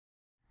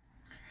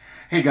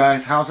Hey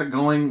guys, how's it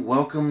going?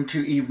 Welcome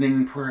to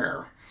evening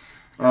prayer.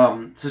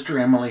 Sister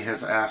Emily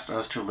has asked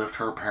us to lift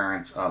her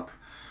parents up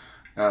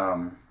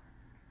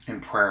in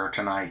prayer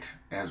tonight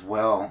as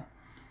well,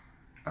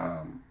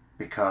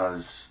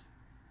 because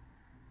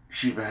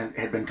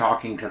had been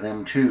talking to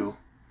them too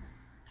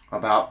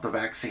about the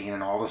vaccine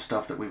and all the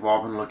stuff that we've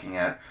all been looking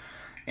at,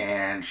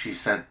 and she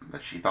said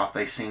that she thought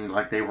they seemed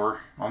like they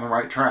were on the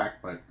right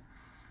track, but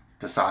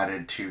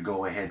decided to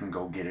go ahead and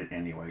go get it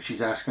anyway.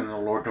 She's asking the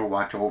Lord to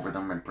watch over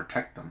them and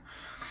protect them.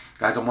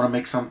 Guys, I want to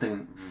make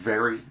something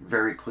very,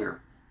 very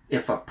clear.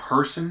 If a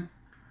person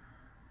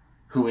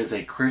who is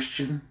a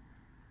Christian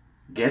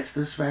gets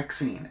this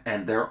vaccine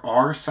and there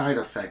are side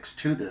effects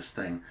to this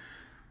thing,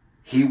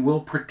 he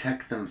will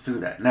protect them through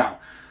that. Now,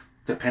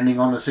 depending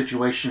on the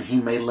situation, he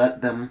may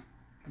let them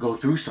go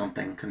through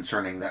something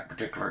concerning that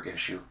particular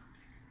issue.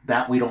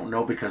 That we don't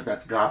know, because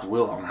that's God's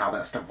will on how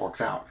that stuff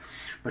works out.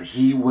 But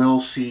he will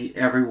see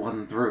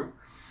everyone through.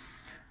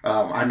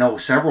 I know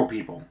several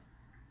people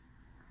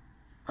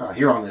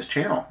here on this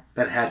channel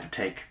that had to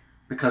take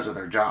because of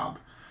their job.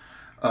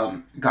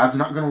 God's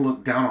not going to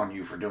look down on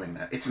you for doing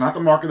that. It's not the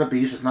mark of the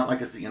beast. It's not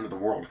like it's the end of the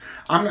world.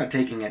 I'm not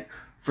taking it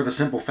for the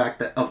simple fact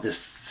that of the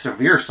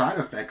severe side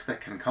effects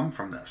that can come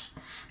from this.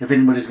 If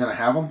anybody's going to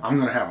have them, I'm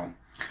going to have them.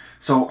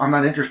 So I'm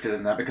not interested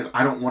in that, because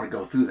I don't want to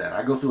go through that.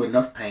 I go through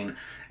enough pain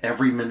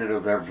every minute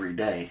of every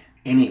day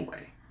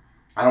anyway.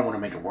 I don't want to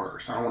make it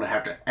worse. I don't want to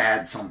have to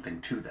add something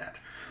to that.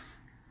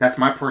 That's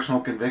my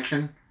personal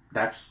conviction.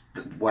 That's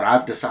what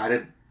I've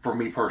decided for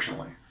me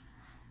personally.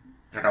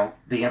 You know,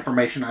 the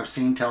information I've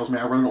seen tells me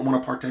I really don't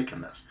want to partake in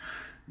this.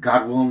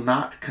 God will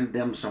not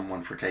condemn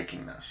someone for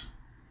taking this.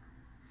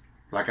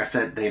 Like I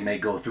said, they may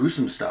go through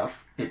some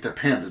stuff. It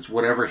depends. It's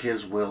whatever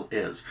his will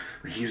is.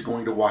 But he's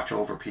going to watch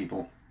over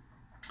people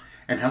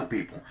and help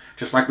people.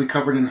 Just like we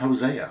covered in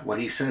Hosea, what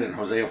he said in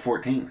Hosea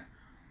 14.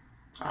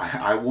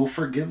 I will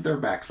forgive their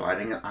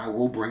backsliding, and I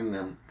will bring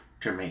them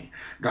to me.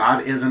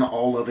 God is an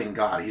all-loving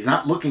God. He's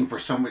not looking for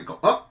somebody to go,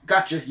 oh,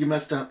 gotcha, you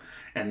messed up,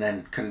 and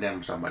then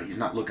condemn somebody. He's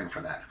not looking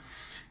for that.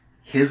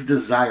 His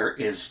desire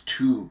is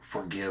to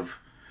forgive,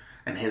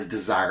 and his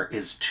desire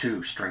is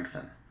to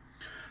strengthen.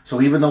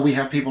 So even though we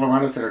have people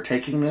around us that are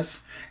taking this,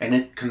 and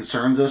it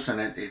concerns us,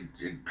 and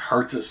it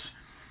hurts us,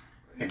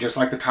 and just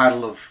like the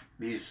title of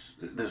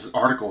this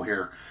article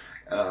here,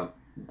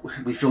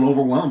 we feel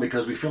overwhelmed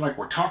because we feel like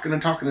we're talking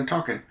and talking and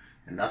talking,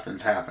 and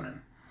nothing's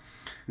happening.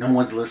 No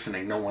one's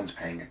listening. No one's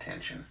paying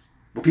attention.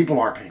 But people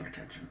are paying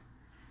attention.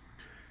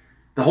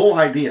 The whole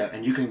idea,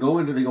 and you can go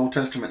into the Old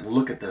Testament and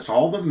look at this,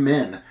 all the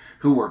men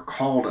who were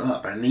called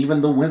up, and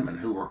even the women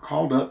who were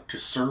called up to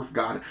serve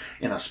God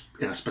in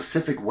a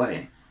specific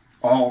way,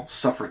 all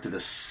suffered through the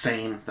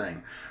same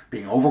thing.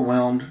 Being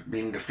overwhelmed,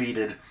 being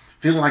defeated,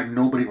 feeling like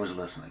nobody was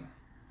listening.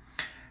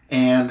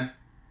 And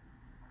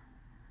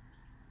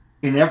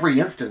in every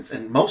instance,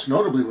 and most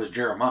notably was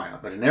Jeremiah,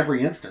 but in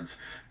every instance,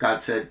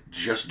 God said,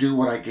 just do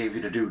what I gave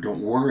you to do.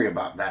 Don't worry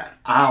about that.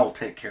 I'll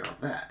take care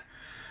of that.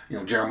 You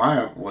know,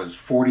 Jeremiah was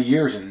 40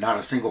 years and not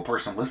a single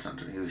person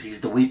listened. He's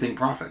the weeping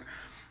prophet.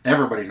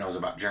 Everybody knows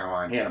about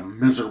Jeremiah. He had a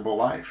miserable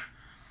life.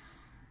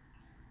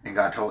 And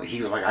God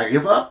he was like, I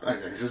give up.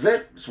 This is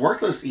it. It's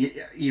worthless.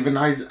 Even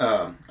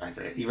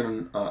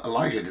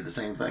Elijah did the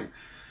same thing.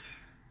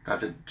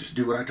 God said, just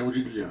do what I told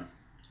you to do.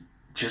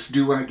 Just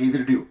do what I gave you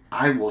to do.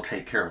 I will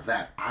take care of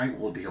that. I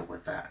will deal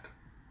with that.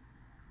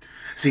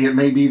 See, it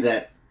may be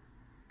that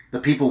the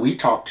people we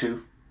talk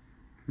to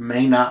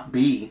may not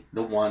be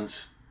the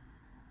ones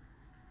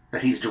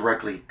that he's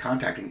directly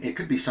contacting. It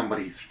could be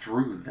somebody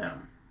through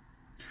them.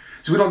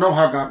 So we don't know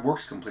how God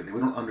works completely. We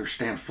don't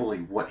understand fully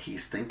what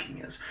he's thinking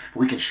is.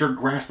 But we can sure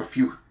grasp a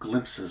few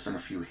glimpses and a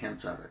few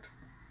hints of it.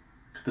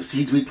 The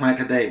seeds we plant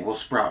today will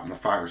sprout in the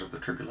fires of the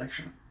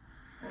tribulation.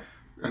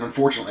 And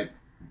unfortunately,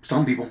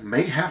 some people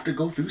may have to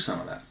go through some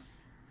of that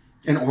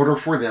in order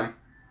for them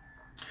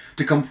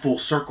to come full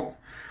circle.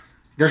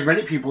 There's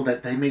many people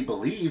that they may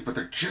believe, but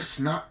they're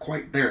just not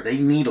quite there. They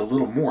need a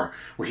little more.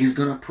 Well, he's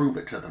going to prove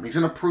it to them. He's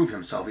going to prove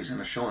himself. He's going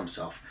to show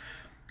himself.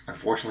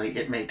 Unfortunately,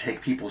 it may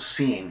take people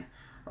seeing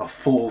a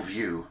full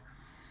view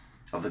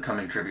of the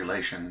coming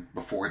tribulation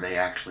before they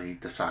actually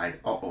decide,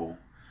 uh-oh,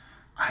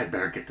 I had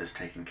better get this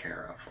taken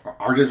care of.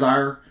 Our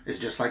desire is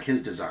just like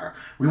his desire.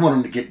 We want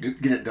him to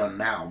get it done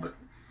now, but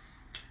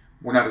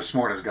we're not as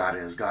smart as God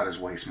is. God is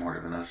way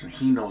smarter than us, and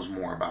he knows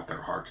more about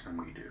their hearts than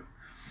we do.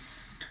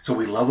 So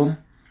we love them.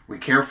 We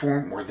care for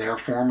them. We're there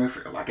for them.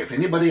 If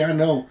anybody I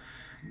know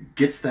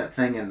gets that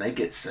thing and they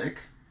get sick,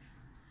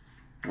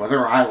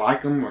 whether I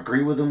like them,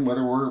 agree with them,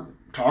 whether we're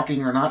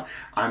talking or not,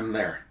 I'm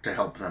there to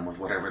help them with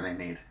whatever they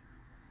need.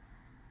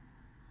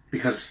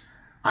 Because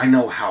I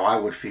know how I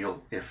would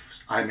feel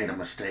if I made a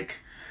mistake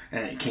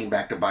and it came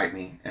back to bite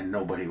me and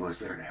nobody was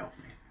there to help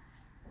me.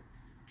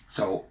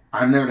 So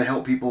I'm there to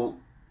help people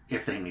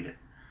if they need it.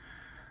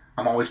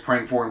 I'm always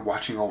praying for and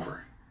watching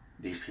over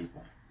these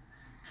people.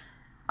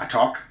 I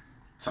talk.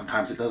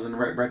 Sometimes it doesn't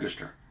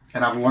register.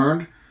 And I've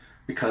learned,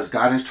 because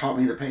God has taught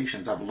me the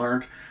patience, I've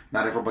learned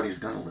not everybody's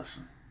going to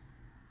listen.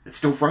 It's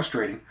still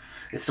frustrating.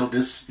 It's still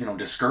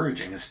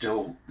discouraging. It's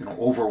still,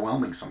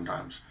 overwhelming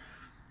sometimes.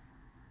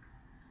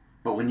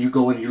 But when you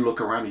go and you look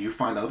around and you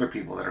find other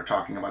people that are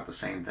talking about the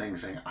same thing,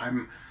 saying,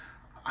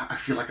 I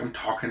feel like I'm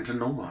talking to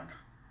no one.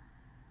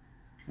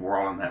 We're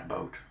all in that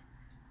boat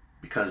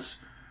because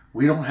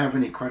we don't have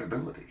any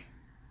credibility.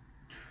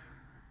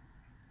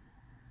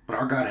 But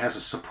our God has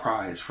a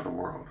surprise for the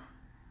world.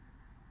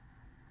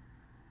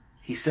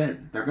 He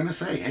said, they're going to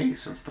say, hey,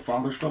 since the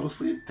fathers fell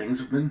asleep, things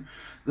have been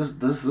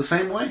the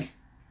same way.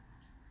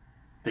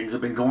 Things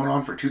have been going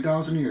on for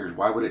 2,000 years.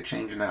 Why would it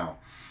change now?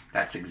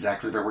 That's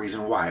exactly the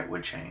reason why it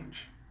would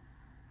change.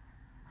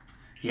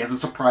 He has a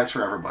surprise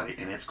for everybody,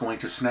 and it's going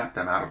to snap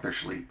them out of their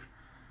sleep.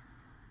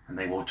 And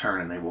they will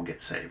turn and they will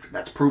get saved.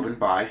 That's proven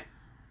by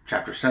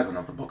chapter 7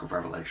 of the book of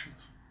Revelations.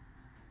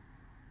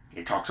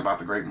 It talks about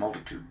the great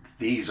multitude.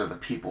 These are the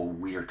people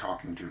we are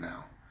talking to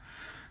now.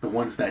 The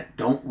ones that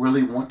don't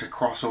really want to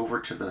cross over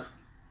to the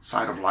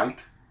side of light,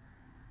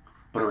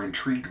 but are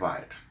intrigued by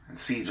it, and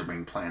seeds are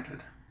being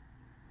planted.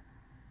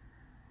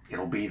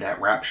 It'll be that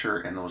rapture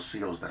and those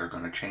seals that are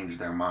going to change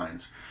their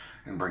minds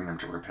and bring them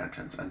to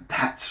repentance. And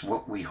that's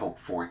what we hope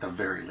for at the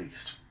very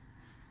least.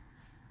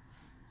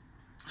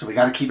 So we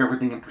got to keep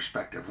everything in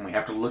perspective, and we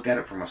have to look at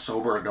it from a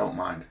sober adult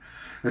mind.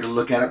 We have to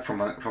look at it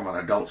from an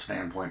adult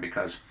standpoint,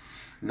 because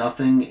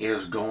nothing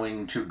is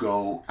going to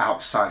go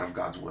outside of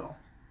God's will.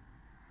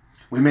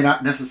 We may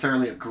not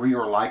necessarily agree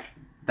or like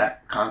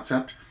that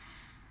concept,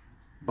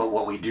 but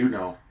what we do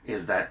know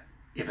is that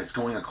if it's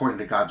going according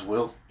to God's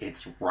will,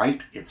 it's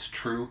right, it's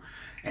true,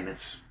 and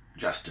it's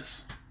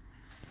justice.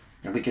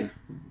 And we can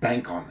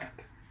bank on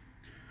that.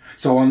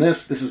 So on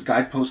this is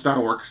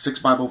guidepost.org, 6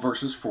 Bible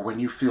verses for when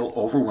you feel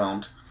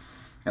overwhelmed.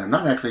 And I'm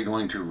not actually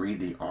going to read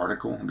the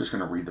article, I'm just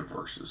going to read the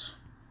verses.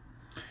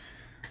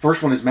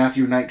 First one is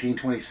Matthew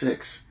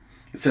 19:26.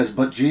 It says,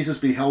 "But Jesus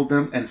beheld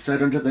them and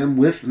said unto them,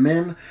 With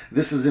men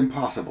this is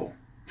impossible,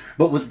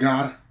 but with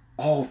God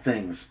all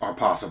things are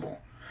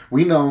possible."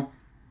 We know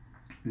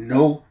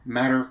no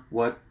matter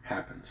what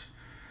happens,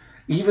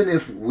 even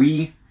if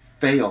we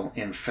fail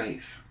in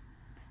faith,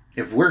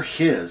 if we're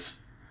His,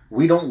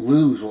 we don't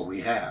lose what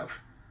we have.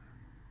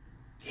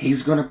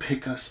 He's going to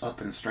pick us up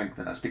and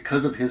strengthen us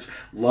because of His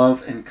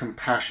love and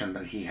compassion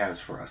that He has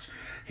for us.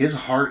 His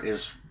heart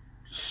is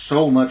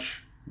so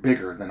much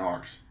bigger than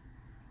ours.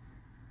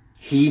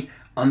 He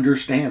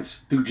understands.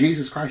 Through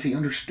Jesus Christ, He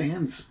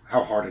understands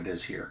how hard it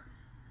is here.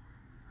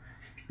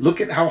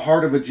 Look at how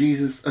hard of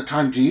a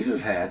time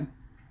Jesus had,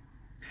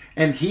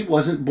 and He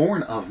wasn't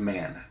born of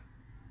man.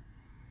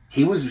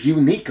 He was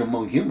unique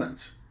among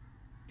humans.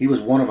 He was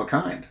one of a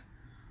kind.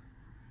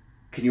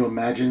 Can you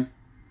imagine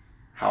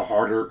how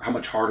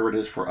much harder it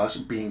is for us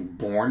being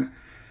born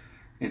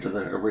into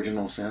the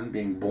original sin,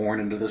 being born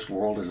into this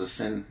world as a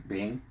sin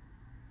being?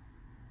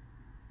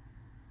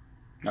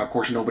 Now, of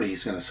course,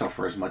 nobody's going to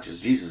suffer as much as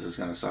Jesus is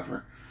going to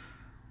suffer.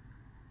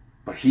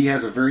 But He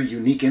has a very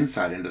unique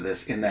insight into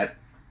this, in that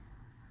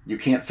you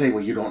can't say,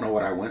 well, you don't know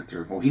what I went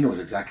through. Well, He knows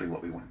exactly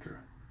what we went through,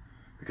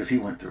 because He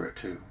went through it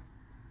too.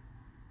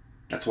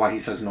 That's why He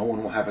says no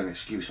one will have an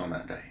excuse on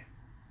that day.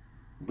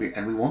 We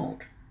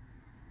won't.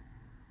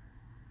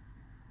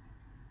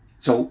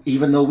 So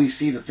even though we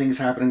see the things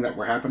happening that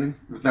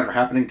are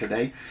happening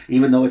today,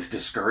 even though it's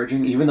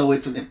discouraging, even though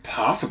it's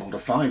impossible to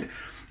find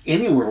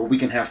anywhere where we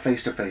can have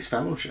face-to-face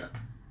fellowship,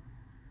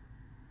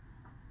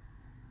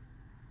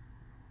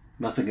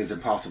 nothing is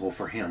impossible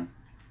for Him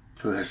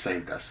who has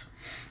saved us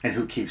and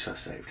who keeps us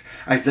saved.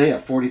 Isaiah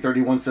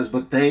 40:31 says,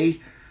 "But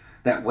they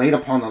that wait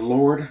upon the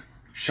Lord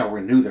shall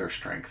renew their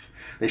strength.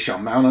 They shall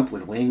mount up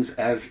with wings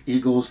as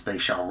eagles. They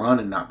shall run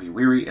and not be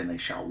weary, and they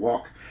shall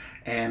walk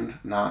and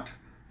not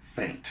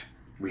faint."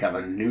 We have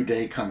a new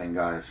day coming,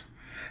 guys.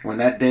 And when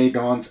that day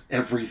dawns,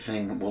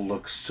 everything will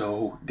look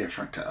so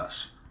different to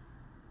us.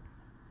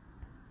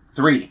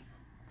 3,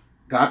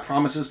 God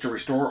promises to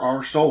restore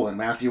our soul in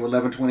Matthew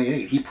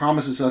 11:28. He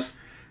promises us,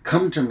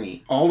 "Come to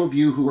me, all of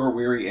you who are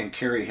weary and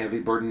carry heavy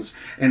burdens,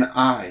 and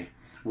I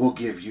will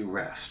give you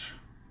rest."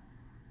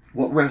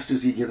 What rest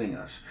is He giving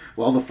us?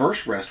 Well, the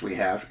first rest we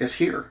have is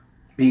here,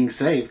 being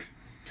saved,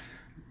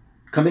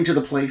 coming to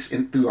the place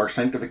through our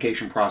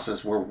sanctification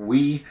process where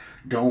we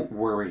don't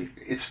worry.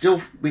 It's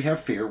still, we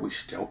have fear, we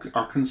still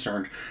are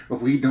concerned,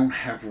 but we don't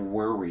have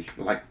worry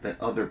like the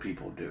other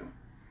people do.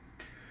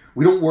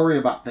 We don't worry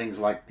about things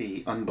like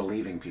the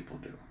unbelieving people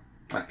do,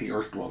 like the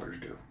earth dwellers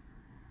do.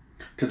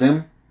 To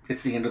them,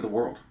 it's the end of the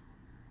world.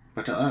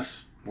 But to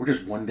us, we're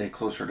just one day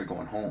closer to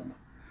going home.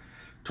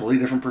 Totally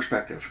different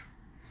perspective.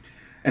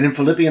 And in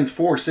Philippians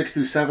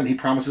 4:6-7, He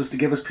promises to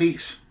give us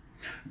peace.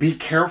 Be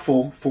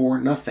careful for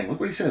nothing. Look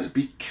what He says.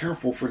 Be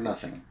careful for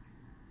nothing.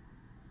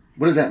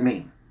 What does that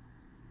mean?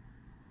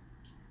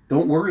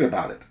 Don't worry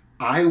about it.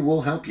 I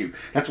will help you.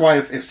 That's why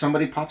if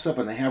somebody pops up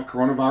and they have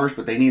coronavirus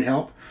but they need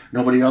help,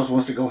 nobody else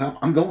wants to go help,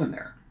 I'm going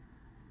there.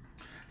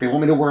 If they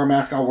want me to wear a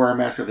mask, I'll wear a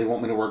mask. If they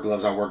want me to wear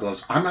gloves, I'll wear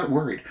gloves. I'm not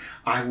worried.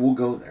 I will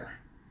go there.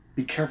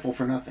 Be careful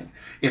for nothing.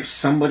 If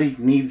somebody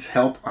needs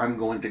help, I'm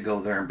going to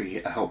go there and be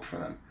a help for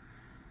them.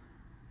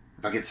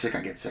 If I get sick,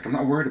 I get sick. I'm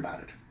not worried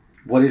about it.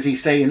 What does he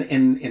say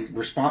in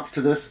response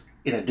to this?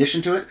 In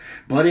addition to it,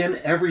 but in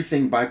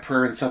everything by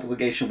prayer and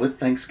supplication with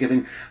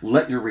thanksgiving,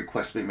 let your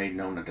requests be made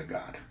known unto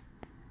God.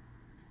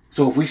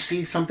 So if we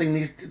see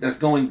something that's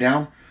going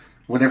down,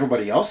 when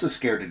everybody else is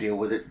scared to deal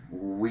with it,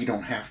 we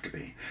don't have to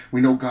be.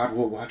 We know God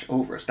will watch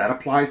over us. That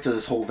applies to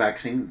this whole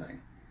vaccine thing.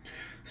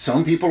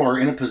 Some people are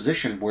in a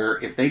position where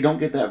if they don't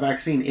get that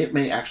vaccine, it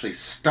may actually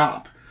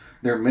stop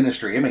their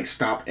ministry. It may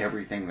stop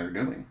everything they're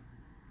doing.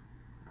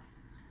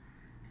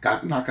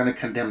 God's not going to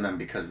condemn them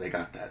because they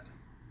got that.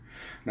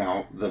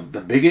 Now, the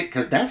bigot,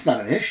 because that's not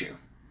an issue.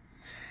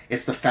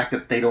 It's the fact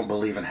that they don't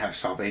believe and have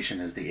salvation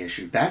is the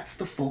issue. That's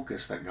the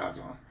focus that God's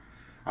on.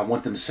 I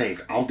want them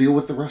saved. I'll deal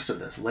with the rest of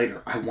this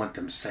later. I want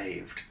them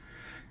saved.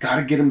 Got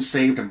to get them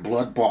saved and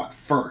blood bought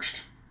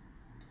first.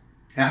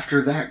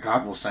 After that,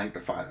 God will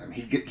sanctify them.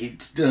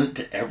 He's done it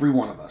to every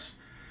one of us.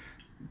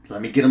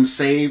 Let me get them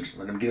saved.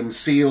 Let me get them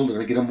sealed. Let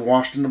me get them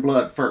washed in the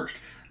blood first.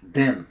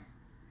 Then,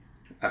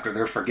 after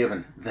they're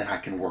forgiven, then I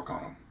can work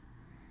on them.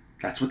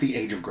 That's what the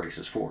age of grace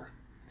is for.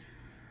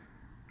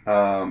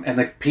 And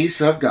the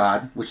peace of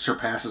God, which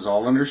surpasses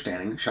all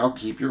understanding, shall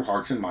keep your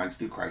hearts and minds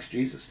through Christ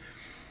Jesus.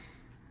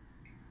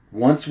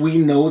 Once we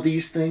know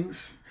these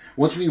things,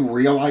 once we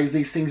realize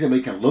these things and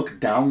we can look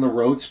down the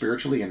road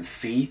spiritually and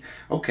see,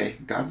 okay,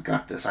 God's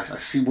got this. I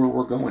see where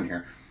we're going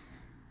here.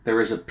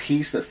 There is a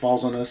peace that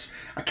falls on us.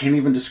 I can't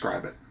even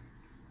describe it.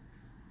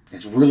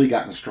 It's really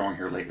gotten strong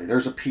here lately.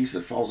 There's a peace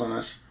that falls on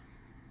us.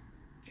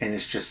 And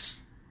it's just,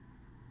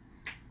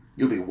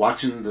 you'll be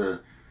watching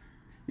the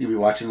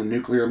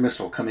nuclear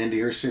missile come into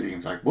your city.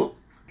 It's like, whoop,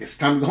 guess it's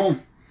time to go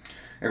home.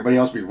 Everybody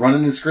else be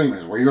running and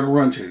screaming. Where are you going to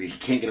run to? You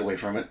can't get away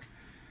from it.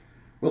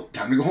 Well,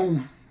 time to go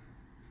home.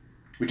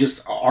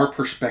 Our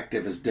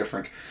perspective is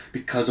different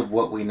because of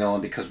what we know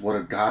and because of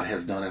what God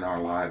has done in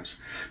our lives.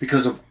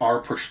 Because of our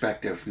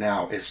perspective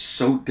now is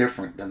so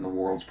different than the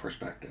world's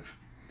perspective.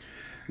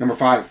 Number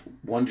 5,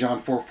 1 John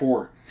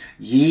 4:4.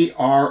 Ye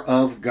are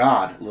of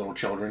God, little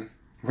children.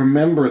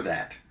 Remember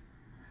that.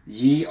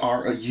 You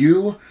are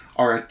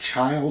a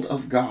child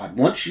of God.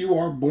 Once you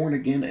are born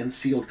again and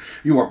sealed,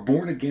 you are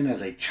born again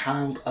as a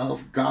child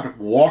of God.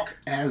 Walk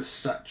as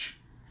such.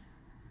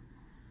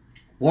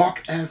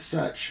 Walk as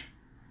such.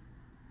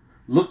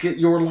 Look at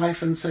your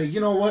life and say, you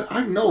know what?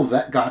 I know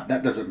that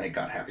doesn't make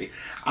God happy.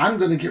 I'm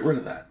going to get rid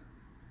of that.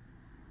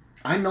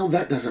 I know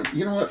that doesn't.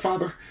 You know what,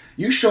 Father?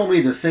 You show me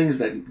the things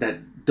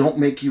that don't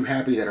make you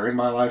happy that are in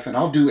my life, and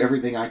I'll do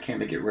everything I can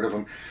to get rid of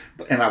them.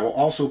 And I will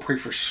also pray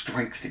for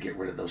strength to get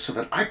rid of those so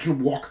that I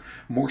can walk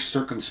more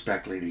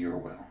circumspectly to your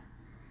will.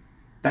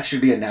 That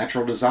should be a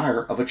natural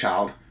desire of a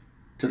child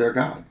to their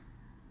God.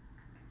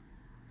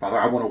 Father,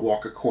 I want to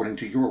walk according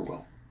to your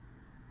will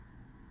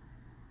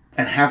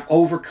and have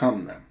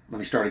overcome them. Let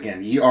me start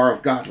again. Ye are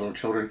of God, little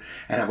children,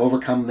 and have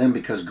overcome them,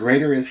 because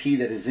greater is he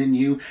that is in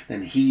you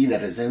than he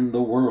that is in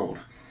the world.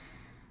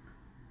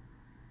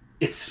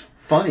 It's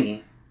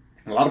funny.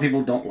 A lot of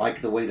people don't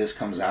like the way this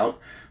comes out,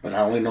 but I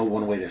only know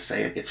one way to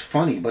say it. It's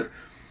funny, but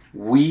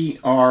we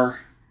are,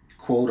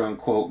 quote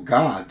unquote,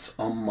 gods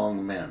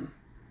among men.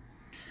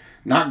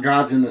 Not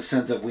gods in the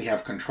sense of we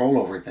have control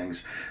over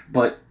things,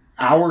 but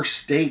our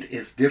state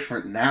is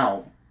different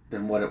now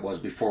than what it was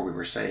before we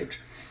were saved.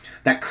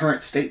 That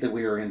current state that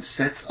we are in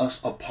sets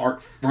us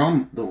apart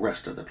from the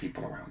rest of the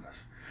people around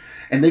us.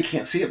 And they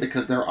can't see it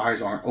because their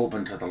eyes aren't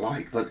open to the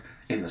light. But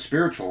in the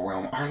spiritual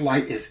realm, our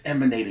light is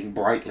emanating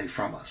brightly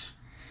from us.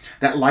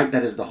 That light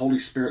that is the Holy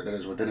Spirit that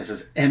is within us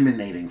is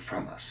emanating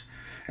from us.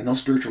 And those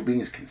spiritual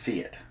beings can see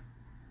it.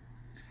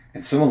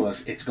 And some of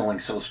us, it's going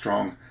so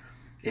strong,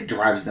 it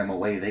drives them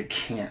away. They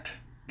can't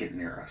get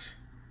near us.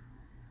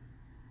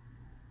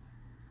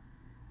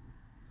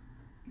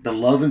 The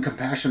love and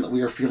compassion that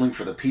we are feeling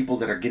for the people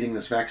that are getting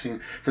this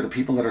vaccine, for the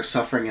people that are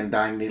suffering and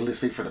dying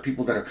needlessly, for the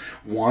people that are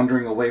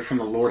wandering away from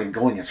the Lord and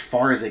going as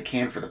far as they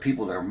can, for the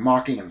people that are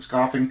mocking and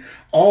scoffing,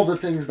 all the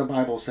things the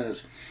Bible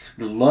says,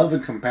 the love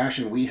and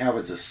compassion we have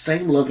is the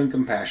same love and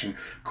compassion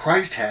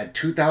Christ had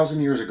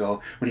 2,000 years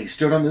ago when he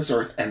stood on this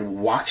earth and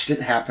watched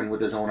it happen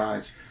with his own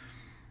eyes.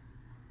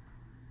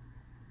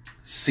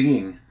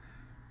 Seeing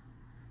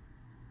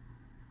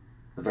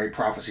the very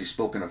prophecy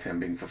spoken of him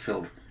being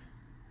fulfilled.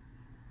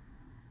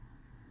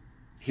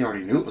 He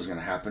already knew it was going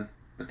to happen,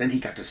 but then he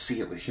got to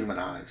see it with human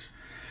eyes.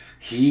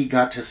 He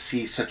got to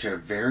see such a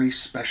very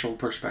special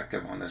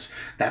perspective on this.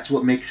 That's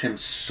what makes him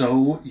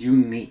so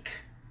unique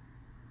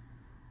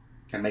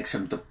and makes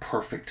him the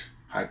perfect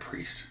high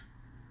priest.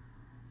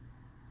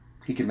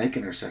 He can make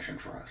intercession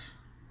for us.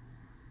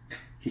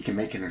 He can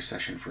make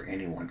intercession for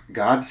anyone.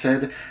 God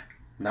said,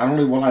 not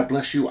only will I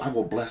bless you, I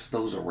will bless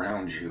those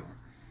around you.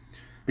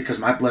 Because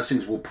my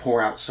blessings will pour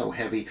out so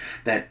heavy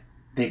that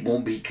they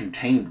won't be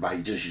contained by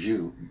just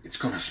you. It's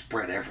going to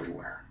spread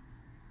everywhere.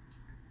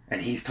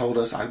 And he's told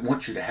us, I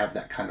want you to have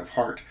that kind of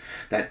heart.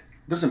 That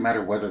doesn't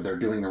matter whether they're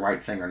doing the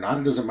right thing or not.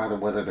 It doesn't matter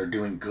whether they're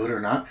doing good or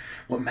not.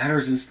 What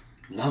matters is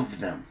love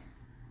them.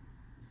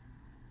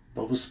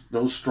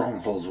 Those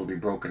strongholds will be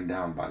broken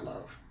down by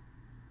love.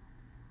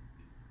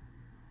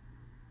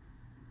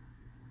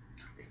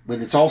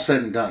 When it's all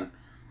said and done,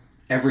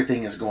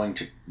 everything is going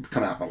to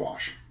come out in the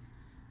wash.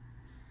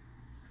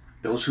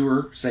 Those who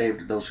are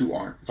saved, those who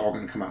aren't, it's all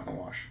going to come out in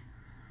the wash.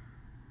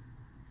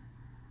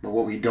 But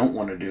what we don't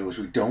want to do is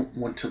we don't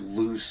want to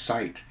lose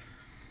sight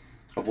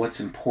of what's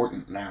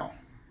important now.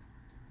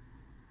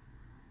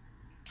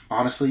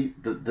 Honestly,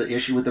 the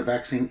issue with the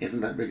vaccine isn't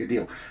that big a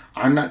deal.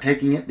 I'm not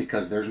taking it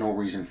because there's no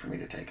reason for me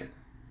to take it.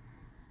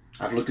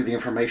 I've looked at the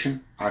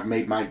information. I've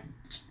made my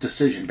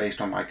decision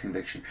based on my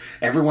conviction.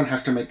 Everyone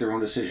has to make their own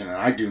decision, and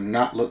I do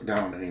not look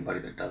down on anybody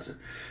that does it.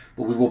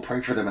 But we will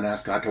pray for them and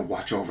ask God to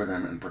watch over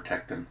them and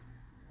protect them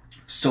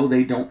so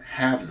they don't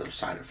have those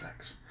side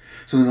effects,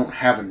 so they don't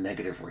have a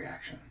negative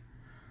reaction.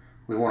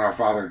 We want our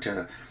Father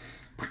to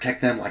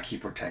protect them like He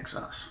protects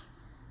us.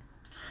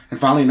 And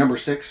finally, number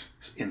 6,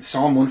 in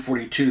Psalm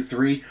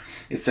 142:3,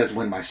 it says,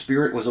 "When my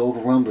spirit was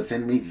overwhelmed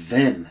within me,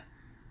 then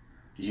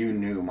you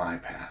knew my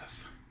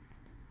path."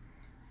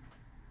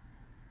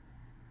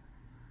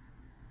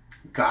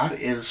 God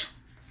is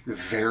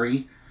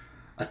very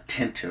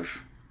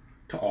attentive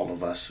to all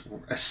of us,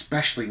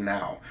 especially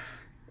now,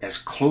 as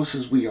close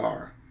as we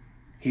are.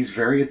 He's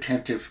very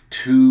attentive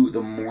to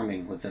the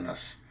mourning within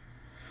us,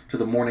 to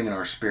the mourning in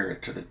our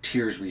spirit, to the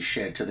tears we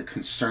shed, to the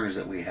concerns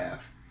that we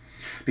have.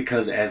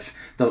 Because as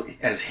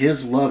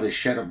His love is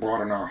shed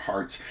abroad in our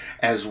hearts,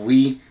 as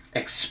we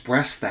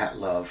express that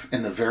love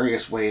in the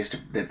various ways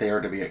that they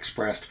are to be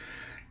expressed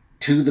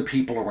to the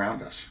people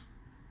around us,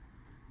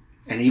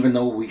 and even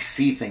though we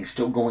see things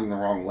still going the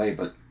wrong way,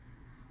 but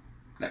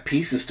that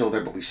peace is still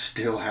there, but we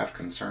still have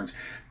concerns,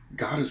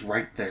 God is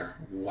right there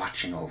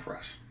watching over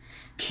us,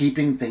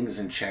 keeping things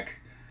in check,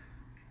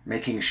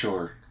 making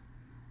sure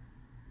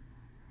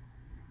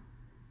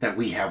that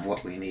we have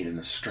what we need and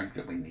the strength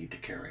that we need to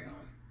carry on.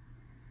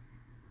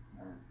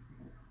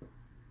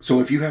 So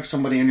if you have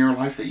somebody in your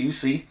life that you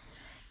see,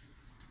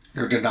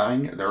 they're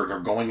denying, they're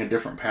going a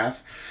different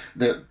path,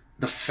 the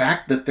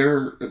fact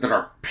that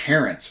our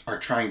parents are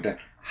trying to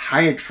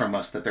hide from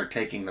us that they're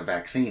taking the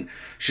vaccine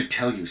should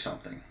tell you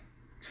something.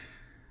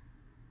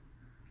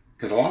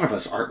 Because a lot of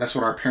us that's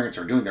what our parents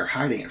are doing. They're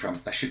hiding it from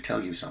us. That should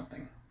tell you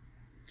something.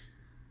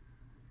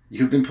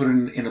 You've been put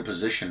in a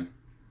position,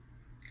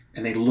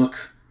 and they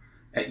look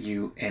at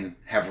you and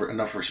have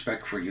enough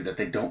respect for you that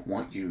they don't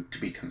want you to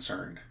be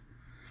concerned.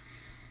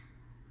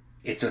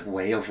 It's a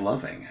way of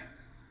loving.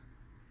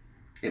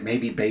 It may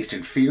be based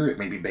in fear. It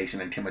may be based in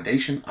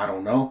intimidation. I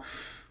don't know.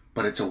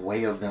 But it's a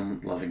way of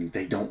them loving you.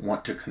 They don't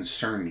want to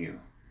concern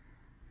you.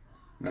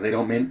 Now,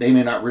 they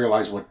may not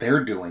realize what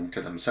they're doing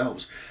to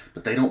themselves,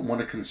 but they don't want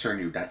to concern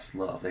you. That's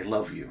love. They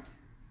love you.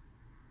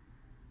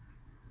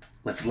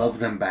 Let's love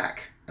them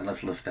back, and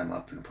let's lift them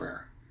up in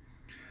prayer.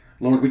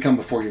 Lord, we come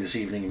before you this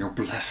evening in your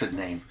blessed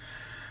name.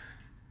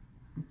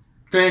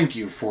 Thank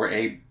you for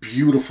a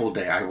beautiful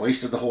day. I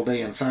wasted the whole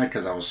day inside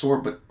because I was sore,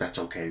 but that's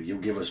okay. You'll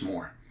give us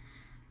more.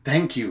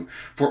 Thank you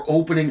for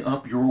opening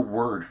up your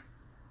word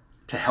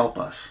to help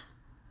us.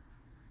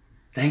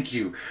 Thank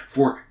you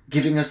for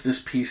giving us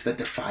this peace that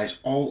defies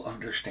all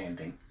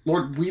understanding.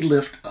 Lord, we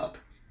lift up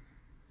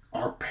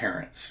our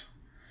parents,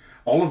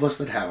 all of us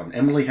that have them.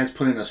 Emily has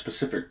put in a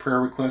specific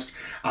prayer request.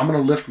 I'm going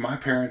to lift my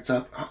parents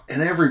up,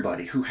 and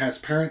everybody who has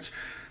parents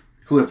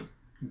who have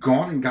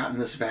gone and gotten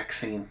this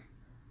vaccine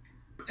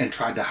and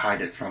tried to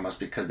hide it from us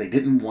because they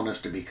didn't want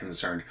us to be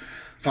concerned.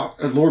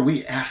 Lord,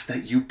 we ask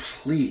that you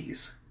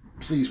please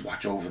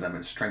watch over them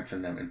and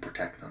strengthen them and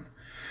protect them.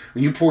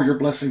 When you pour your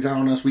blessings out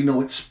on us, we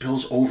know it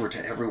spills over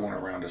to everyone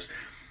around us.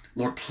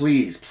 Lord,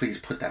 please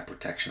put that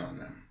protection on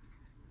them.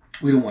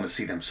 We don't want to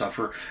see them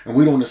suffer, and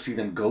we don't want to see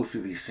them go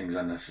through these things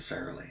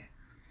unnecessarily.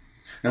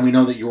 Now we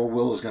know that your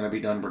will is going to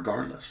be done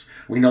regardless.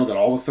 We know that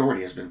all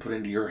authority has been put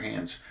into your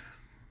hands,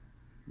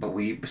 but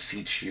we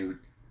beseech you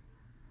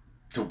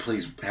to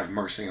please have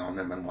mercy on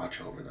them and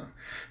watch over them,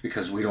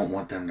 because we don't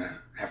want them to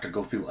have to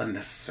go through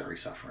unnecessary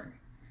suffering.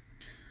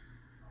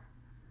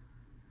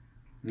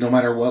 No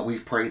matter what, we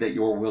pray that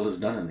your will is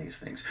done in these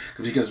things,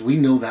 because we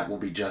know that will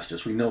be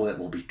justice. We know that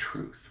will be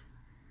truth.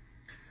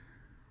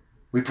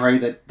 We pray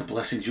that the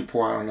blessings you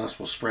pour out on us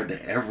will spread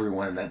to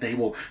everyone, and that they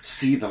will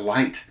see the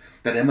light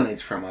that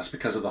emanates from us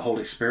because of the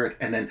Holy Spirit,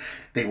 and then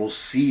they will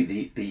see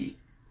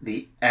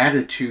the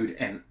attitude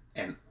and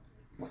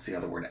what's the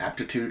other word?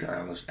 Aptitude? I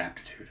don't know, it's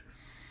aptitude.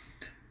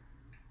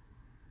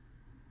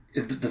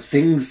 The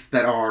things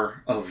that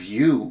are of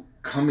you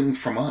coming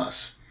from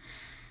us.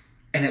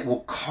 And it will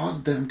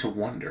cause them to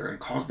wonder and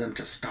cause them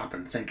to stop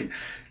and think. And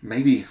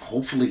maybe,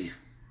 hopefully,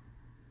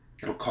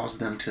 it'll cause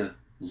them to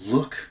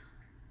look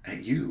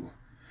at you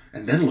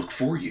and then look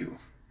for you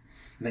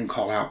and then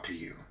call out to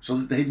you so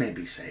that they may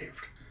be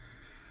saved.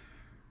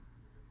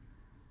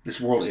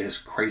 This world is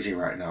crazy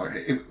right now.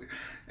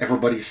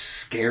 Everybody's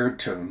scared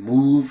to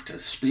move, to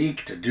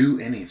speak, to do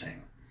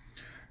anything.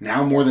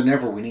 Now more than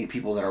ever, we need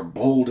people that are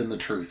bold in the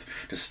truth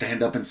to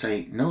stand up and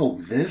say, no,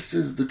 this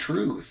is the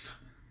truth.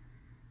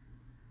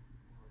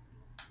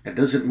 It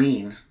doesn't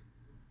mean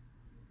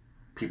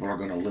people are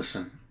going to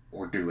listen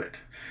or do it.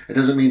 It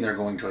doesn't mean they're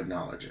going to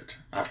acknowledge it.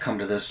 I've come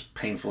to this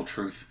painful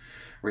truth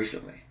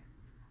recently.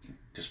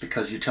 Just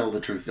because you tell the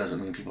truth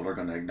doesn't mean people are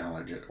going to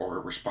acknowledge it or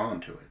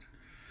respond to it.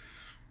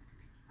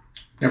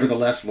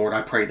 Nevertheless, Lord,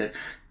 I pray that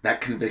that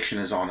conviction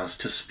is on us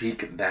to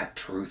speak that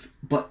truth,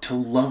 but to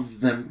love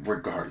them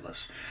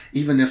regardless.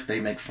 Even if they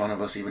make fun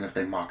of us, even if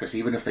they mock us,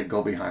 even if they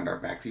go behind our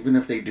backs, even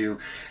if they do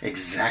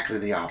exactly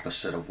the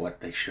opposite of what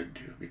they should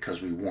do because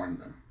we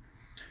warned them.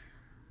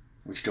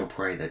 We still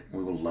pray that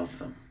we will love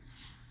them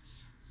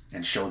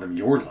and show them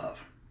your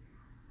love.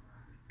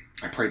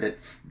 I pray that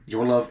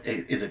your love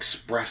is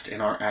expressed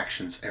in our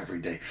actions every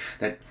day.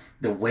 That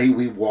the way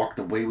we walk,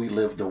 the way we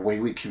live, the way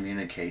we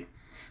communicate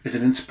is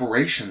an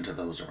inspiration to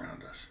those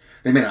around us.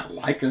 They may not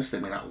like us, they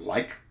may not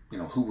like,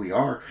 who we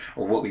are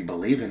or what we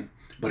believe in,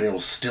 but it will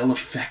still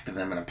affect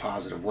them in a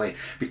positive way,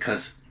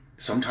 because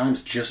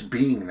sometimes just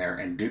being there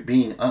and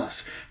being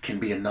us can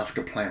be enough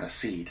to plant a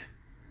seed.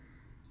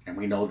 And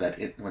we know that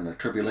when the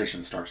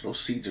tribulation starts, those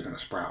seeds are going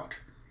to sprout,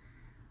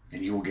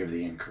 and you will give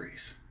the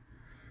increase.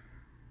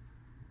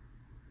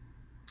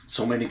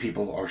 So many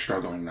people are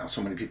struggling now.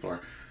 So many people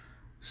are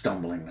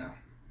stumbling now.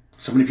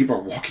 So many people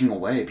are walking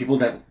away. People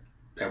that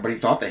everybody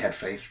thought they had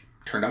faith,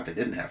 turned out they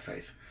didn't have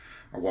faith,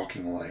 are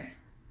walking away.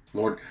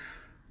 Lord,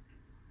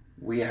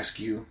 we ask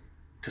you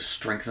to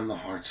strengthen the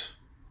hearts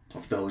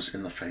of those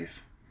in the faith.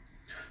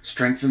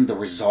 Strengthen the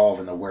resolve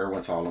and the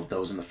wherewithal of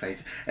those in the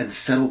faith, and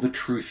settle the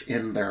truth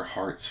in their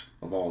hearts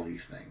of all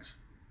these things.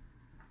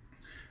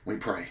 We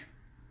pray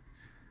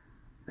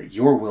that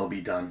your will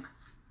be done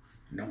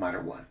no matter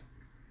what.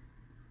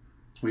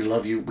 We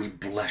love you. We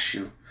bless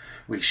you.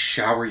 We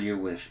shower you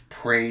with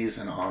praise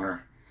and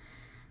honor.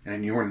 And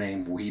in your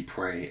name we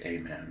pray,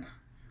 amen.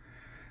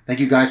 Thank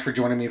you guys for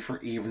joining me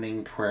for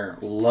evening prayer.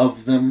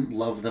 Love them,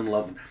 love them,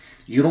 love them.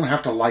 You don't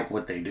have to like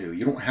what they do.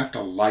 You don't have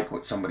to like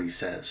what somebody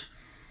says.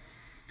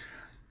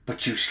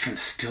 But you can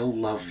still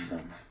love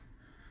them.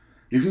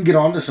 You can get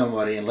on to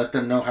somebody and let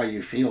them know how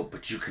you feel,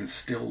 but you can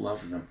still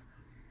love them.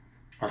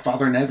 Our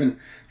Father in heaven,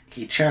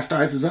 he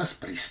chastises us,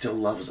 but he still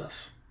loves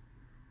us.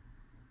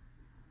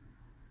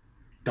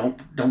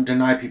 Don't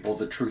deny people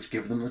the truth.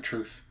 Give them the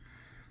truth.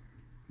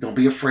 Don't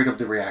be afraid of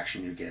the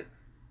reaction you get.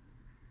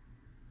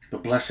 The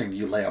blessing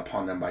you lay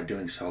upon them by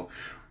doing so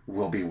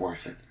will be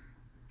worth it.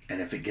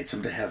 And if it gets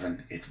them to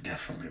heaven, it's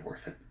definitely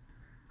worth it.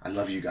 I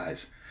love you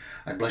guys.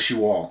 I bless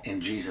you all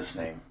in Jesus'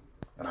 name,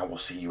 and I will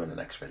see you in the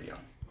next video.